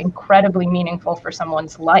could be incredibly meaningful for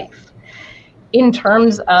someone's life. In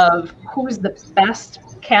terms of who's the best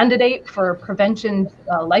candidate for prevention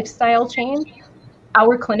lifestyle change,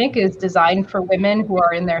 our clinic is designed for women who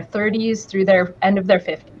are in their 30s through their end of their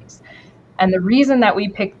 50s. And the reason that we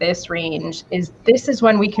pick this range is this is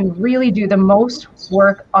when we can really do the most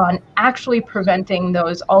work on actually preventing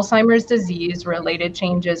those Alzheimer's disease related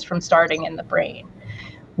changes from starting in the brain.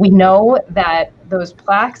 We know that those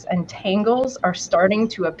plaques and tangles are starting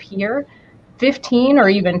to appear 15 or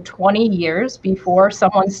even 20 years before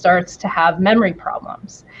someone starts to have memory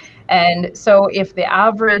problems. And so if the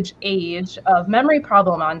average age of memory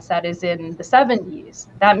problem onset is in the 70s,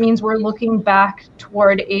 that means we're looking back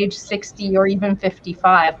toward age 60 or even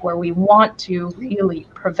 55, where we want to really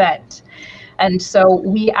prevent. And so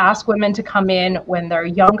we ask women to come in when they're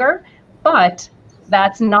younger, but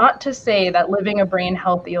that's not to say that living a brain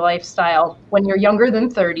healthy lifestyle when you're younger than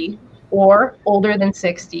 30 or older than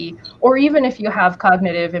 60, or even if you have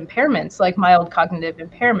cognitive impairments like mild cognitive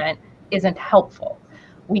impairment, isn't helpful.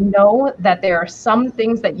 We know that there are some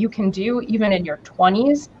things that you can do even in your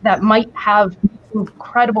 20s that might have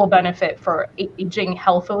incredible benefit for aging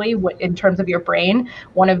healthily in terms of your brain.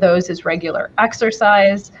 One of those is regular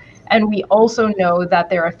exercise. And we also know that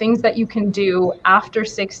there are things that you can do after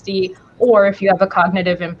 60, or if you have a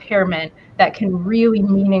cognitive impairment, that can really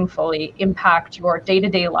meaningfully impact your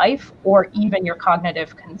day-to-day life or even your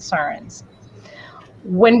cognitive concerns.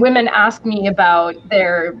 When women ask me about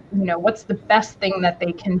what's the best thing that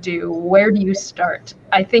they can do, where do you start?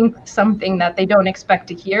 I think something that they don't expect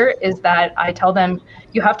to hear is that I tell them,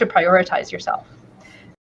 you have to prioritize yourself.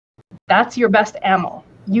 That's your best ammo.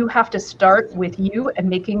 You have to start with you and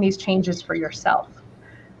making these changes for yourself.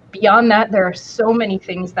 Beyond that, there are so many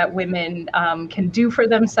things that women can do for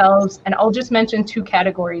themselves. And I'll just mention 2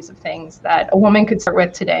 categories of things that a woman could start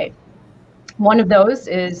with today. One of those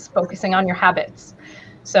is focusing on your habits.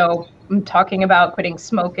 So I'm talking about quitting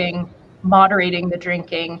smoking, moderating the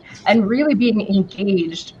drinking, and really being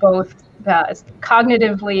engaged both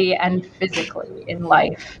cognitively and physically in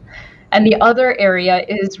life. And the other area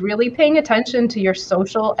is really paying attention to your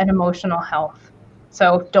social and emotional health.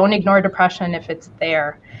 So don't ignore depression if it's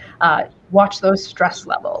there. Watch those stress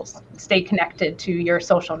levels. Stay connected to your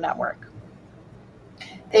social network.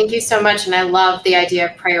 Thank you so much. And I love the idea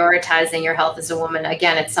of prioritizing your health as a woman.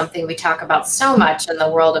 Again, it's something we talk about so much in the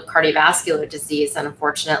world of cardiovascular disease. And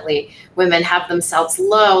unfortunately, women have themselves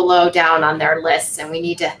low down on their lists, and we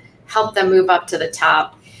need to help them move up to the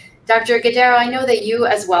top. Dr. Guerrero, I know that you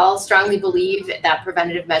as well strongly believe that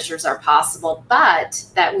preventative measures are possible, but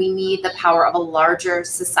that we need the power of a larger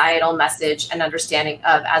societal message and understanding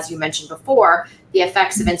of, as you mentioned before, the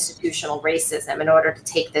effects of institutional racism in order to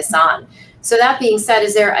take this on. So that being said,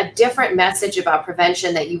 is there a different message about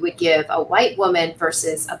prevention that you would give a white woman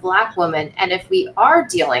versus a Black woman? And if we are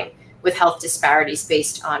dealing with health disparities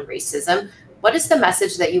based on racism, what is the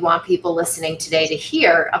message that you want people listening today to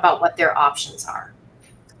hear about what their options are?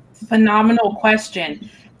 Phenomenal question.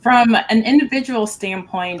 From an individual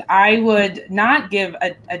standpoint, I would not give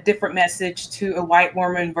a different message to a white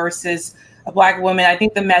woman versus a Black woman. I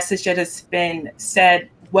think the message that has been said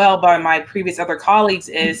well by my previous other colleagues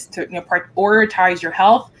is to prioritize your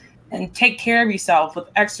health and take care of yourself with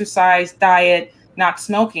exercise, diet, not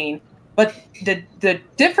smoking. But the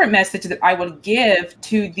different message that I would give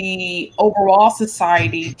to the overall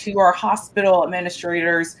society, to our hospital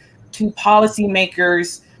administrators, to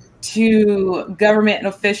policymakers, to government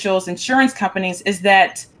officials, insurance companies, is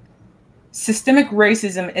that systemic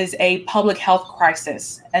racism is a public health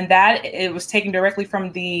crisis. And that it was taken directly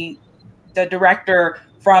from the director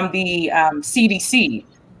from the CDC.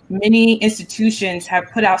 Many institutions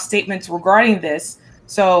have put out statements regarding this.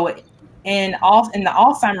 So in the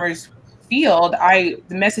Alzheimer's field,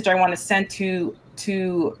 the message I want to send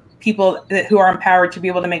to people who are empowered to be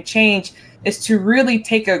able to make change is to really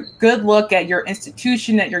take a good look at your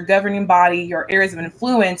institution, at your governing body, your areas of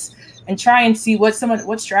influence, and try and see what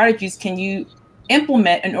strategies can you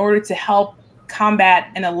implement in order to help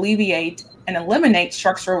combat and alleviate and eliminate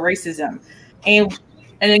structural racism. And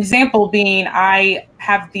an example being, I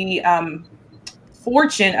have the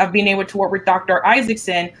fortune of being able to work with Dr.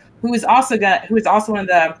 Isaacson, who is also one of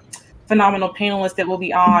the phenomenal panelists that will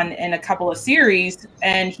be on in a couple of series.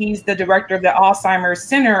 And he's the director of the Alzheimer's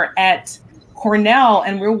Center at Cornell.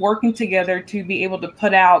 And we're working together to be able to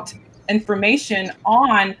put out information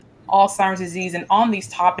on Alzheimer's disease and on these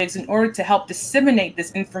topics in order to help disseminate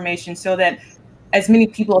this information so that as many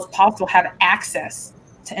people as possible have access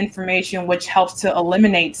to information, which helps to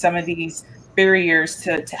eliminate some of these barriers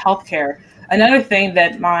to healthcare. Another thing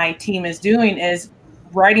that my team is doing is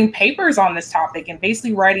writing papers on this topic and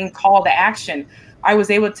basically writing call to action. I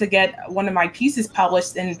was able to get one of my pieces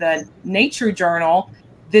published in the Nature Journal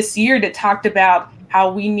this year that talked about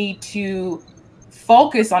how we need to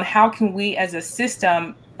focus on how can we as a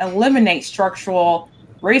system eliminate structural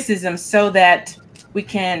racism so that we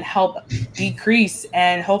can help decrease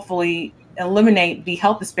and hopefully eliminate the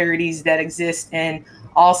health disparities that exist in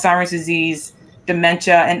Alzheimer's disease,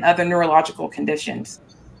 dementia, and other neurological conditions.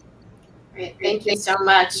 Great. Thank you so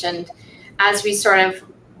much. And as we sort of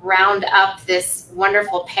round up this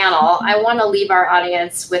wonderful panel, I want to leave our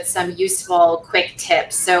audience with some useful, quick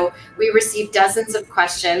tips. So we received dozens of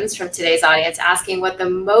questions from today's audience asking what the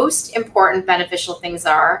most important beneficial things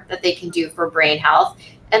are that they can do for brain health,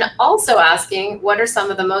 and also asking what are some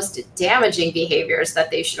of the most damaging behaviors that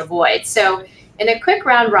they should avoid. So in a quick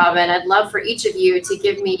round robin, I'd love for each of you to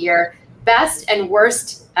give me your best and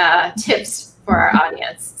worst tips for our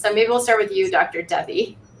audience. So maybe we'll start with you, Dr.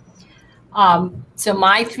 Debbie. So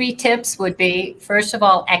my 3 tips would be, first of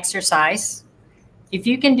all, exercise. If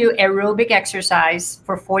you can do aerobic exercise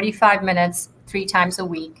for 45 minutes 3 times a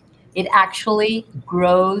week, it actually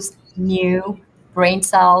grows new brain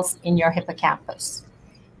cells in your hippocampus.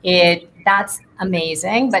 That's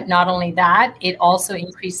amazing, but not only that, it also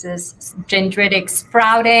increases dendritic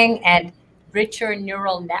sprouting and richer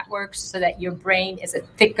neural networks so that your brain is a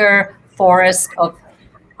thicker forest of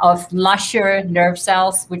lusher nerve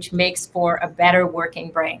cells, which makes for a better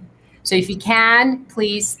working brain. So if you can,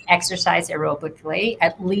 please exercise aerobically,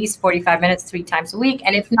 at least 45 minutes 3 times a week.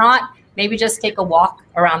 And if not, maybe just take a walk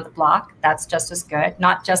around the block. That's just as good.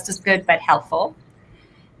 Not just as good, but helpful.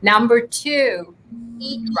 Number 2,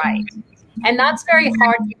 eat right. And that's very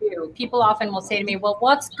hard to do. People often will say to me, well,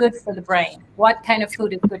 what's good for the brain? What kind of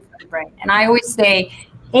food is good for the brain? And I always say,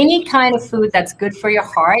 any kind of food that's good for your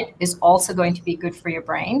heart is also going to be good for your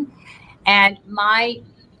brain. And my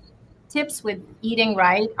tips with eating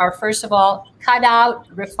right are, first of all, cut out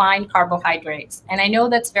refined carbohydrates. And I know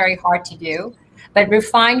that's very hard to do, but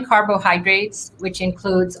refined carbohydrates, which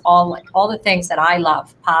includes all the things that I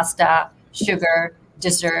love, pasta, sugar,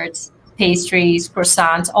 desserts, pastries,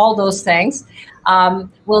 croissants, all those things,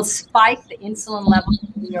 will spike the insulin level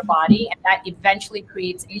in your body, and that eventually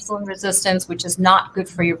creates insulin resistance, which is not good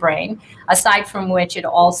for your brain. Aside from which, it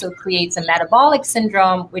also creates a metabolic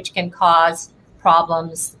syndrome, which can cause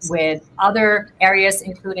problems with other areas,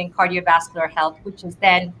 including cardiovascular health, which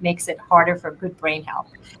then makes it harder for good brain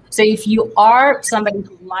health. So if you are somebody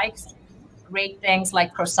who likes great things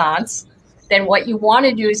like croissants, then what you want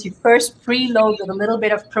to do is you first preload with a little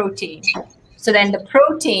bit of protein. So then the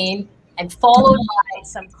protein, and followed by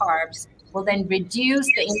some carbs, will then reduce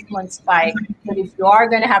the insulin spike. But if you are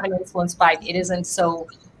going to have an insulin spike, it isn't so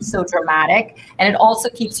dramatic. And it also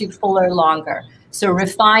keeps you fuller longer. So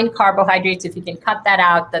refined carbohydrates, if you can cut that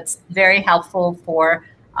out, that's very helpful for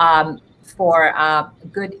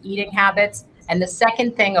good eating habits. And the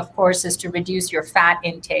second thing, of course, is to reduce your fat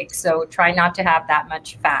intake. So try not to have that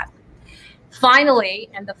much fat. Finally,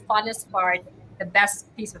 and the funnest part, the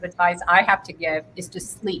best piece of advice I have to give is to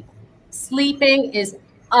sleep. Sleeping is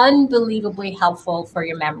unbelievably helpful for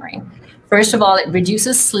your memory. First of all, it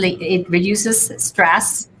reduces sleep, it reduces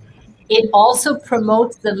stress. It also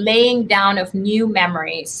promotes the laying down of new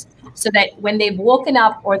memories, so that when they've woken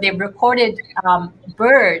up or they've recorded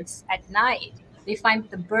birds at night, they find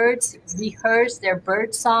the birds rehearse their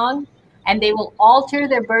bird song, and they will alter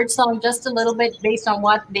their bird song just a little bit based on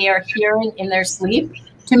what they are hearing in their sleep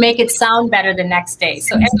to make it sound better the next day.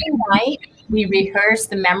 So every night we rehearse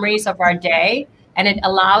the memories of our day, and it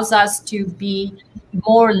allows us to be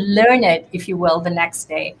more learned, if you will, the next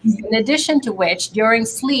day. In addition to which, during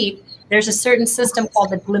sleep, there's a certain system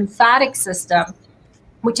called the glymphatic system,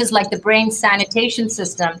 which is like the brain sanitation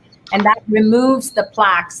system, and that removes the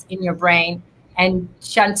plaques in your brain and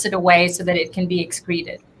shunts it away so that it can be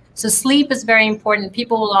excreted. So sleep is very important.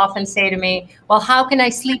 People will often say to me, well, how can I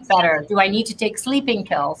sleep better? Do I need to take sleeping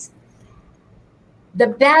pills? The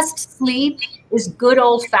best sleep is good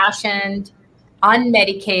old-fashioned,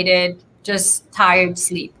 unmedicated, just tired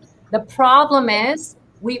sleep. The problem is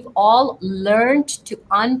we've all learned to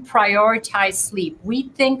unprioritize sleep. We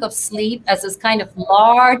think of sleep as this kind of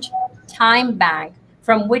large time bank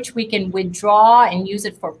from which we can withdraw and use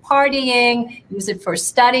it for partying, use it for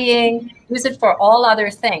studying, use it for all other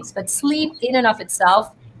things. But sleep in and of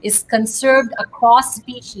itself is conserved across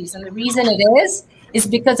species. And the reason it is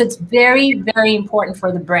because it's very, very important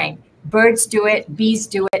for the brain. Birds do it, bees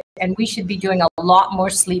do it, and we should be doing a lot more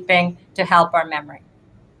sleeping to help our memory.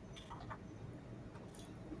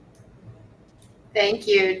 Thank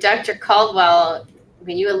you. Dr. Caldwell,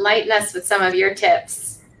 can you enlighten us with some of your tips?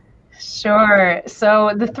 Sure.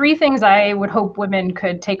 So the 3 things I would hope women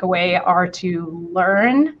could take away are to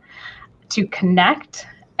learn, to connect,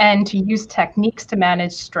 and to use techniques to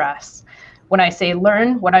manage stress. When I say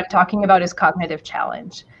learn, what I'm talking about is cognitive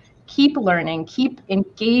challenge. Keep learning, keep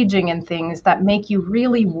engaging in things that make you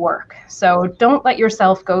really work. So don't let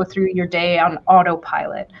yourself go through your day on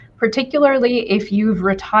autopilot, particularly if you've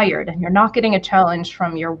retired and you're not getting a challenge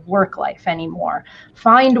from your work life anymore.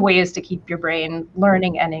 Find ways to keep your brain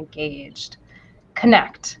learning and engaged.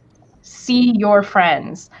 Connect. see your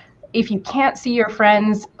friends. If you can't see your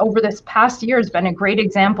friends, over this past year has been a great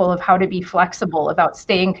example of how to be flexible about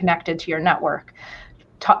staying connected to your network.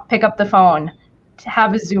 Pick up the phone,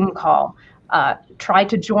 have a Zoom call, try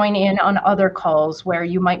to join in on other calls where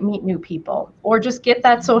you might meet new people, or just get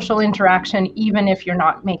that social interaction even if you're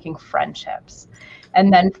not making friendships.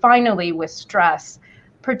 And then finally, with stress,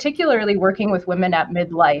 particularly working with women at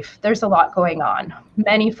midlife, there's a lot going on.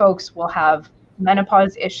 Many folks will have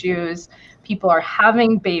menopause issues. People are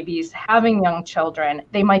having babies, having young children.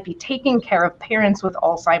 They might be taking care of parents with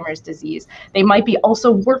Alzheimer's disease. They might be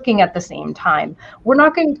also working at the same time. We're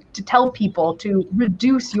not going to tell people to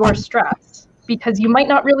reduce your stress because you might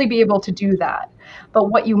not really be able to do that. But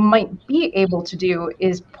what you might be able to do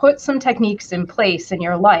is put some techniques in place in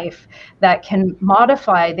your life that can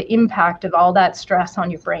modify the impact of all that stress on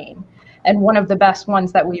your brain. And one of the best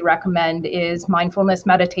ones that we recommend is mindfulness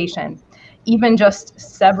meditation. Even just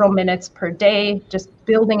several minutes per day, just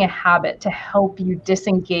building a habit to help you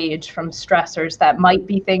disengage from stressors that might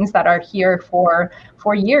be things that are here for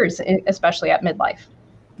years, especially at midlife.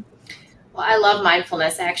 Well, I love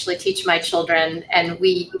mindfulness. I actually teach my children, and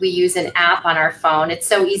we use an app on our phone. It's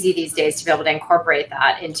so easy these days to be able to incorporate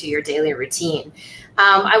that into your daily routine.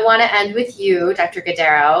 I want to end with you, Dr.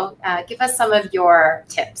 Guerrero. Give us some of your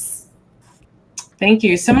tips. Thank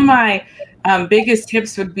you. Some of my biggest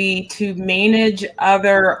tips would be to manage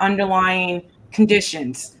other underlying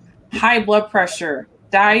conditions, high blood pressure,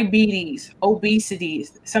 diabetes, obesity,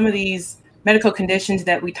 some of these medical conditions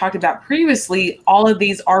that we talked about previously. All of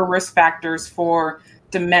these are risk factors for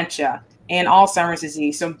dementia and Alzheimer's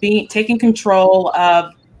disease. So taking control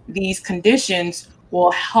of these conditions will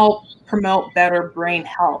help promote better brain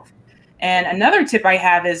health. And another tip I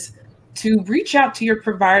have is to reach out to your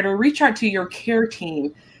provider, reach out to your care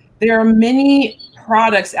team. There are many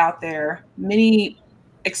products out there, many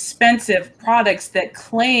expensive products that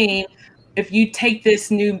claim if you take this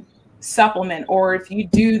new supplement, or if you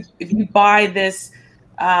buy this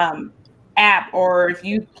app, or if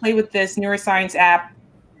you play with this neuroscience app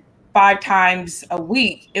 5 times a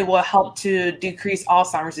week, it will help to decrease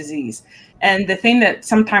Alzheimer's disease. And the thing that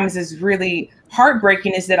sometimes is really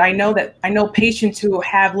heartbreaking is that I know patients who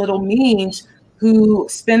have little means who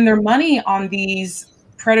spend their money on these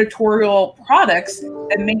predatory products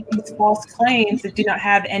that make these false claims that do not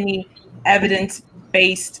have any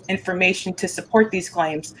evidence-based information to support these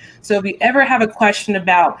claims. So if you ever have a question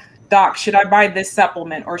about, doc, should I buy this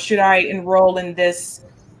supplement, or should I enroll in this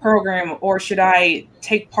program, or should I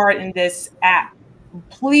take part in this app,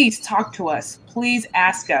 please talk to us. Please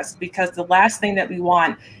ask us, because the last thing that we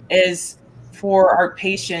want is for our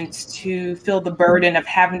patients to feel the burden of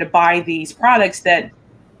having to buy these products that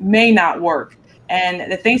may not work.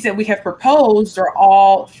 And the things that we have proposed are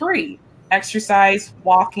all free. Exercise,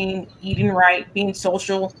 walking, eating right, being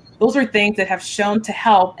social. Those are things that have shown to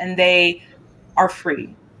help, and they are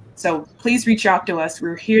free. So please reach out to us.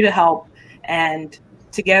 We're here to help, and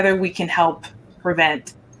together we can help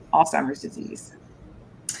prevent Alzheimer's disease.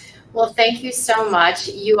 Well, thank you so much.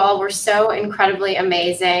 You all were so incredibly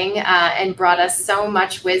amazing and brought us so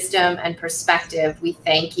much wisdom and perspective. We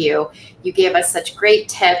thank you. You gave us such great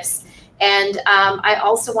tips. And I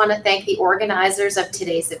also want to thank the organizers of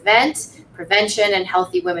today's event, Prevention and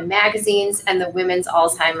Healthy Women magazines, and the Women's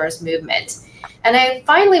Alzheimer's Movement. And I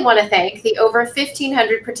finally want to thank the over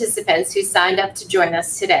 1,500 participants who signed up to join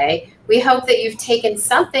us today. We hope that you've taken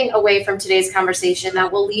something away from today's conversation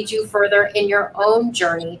that will lead you further in your own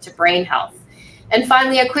journey to brain health. And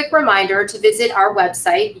finally, a quick reminder to visit our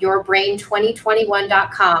website,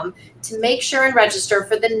 yourbrain2021.com, to make sure and register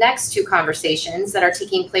for the next 2 conversations that are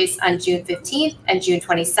taking place on June 15th and June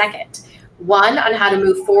 22nd. One on how to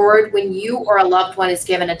move forward when you or a loved one is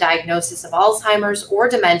given a diagnosis of Alzheimer's or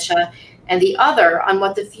dementia, and the other on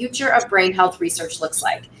what the future of brain health research looks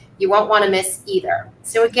like. You won't want to miss either.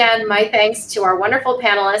 So again, my thanks to our wonderful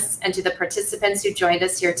panelists and to the participants who joined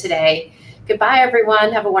us here today. Goodbye,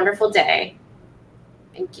 everyone. Have a wonderful day.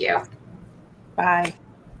 Thank you. Bye.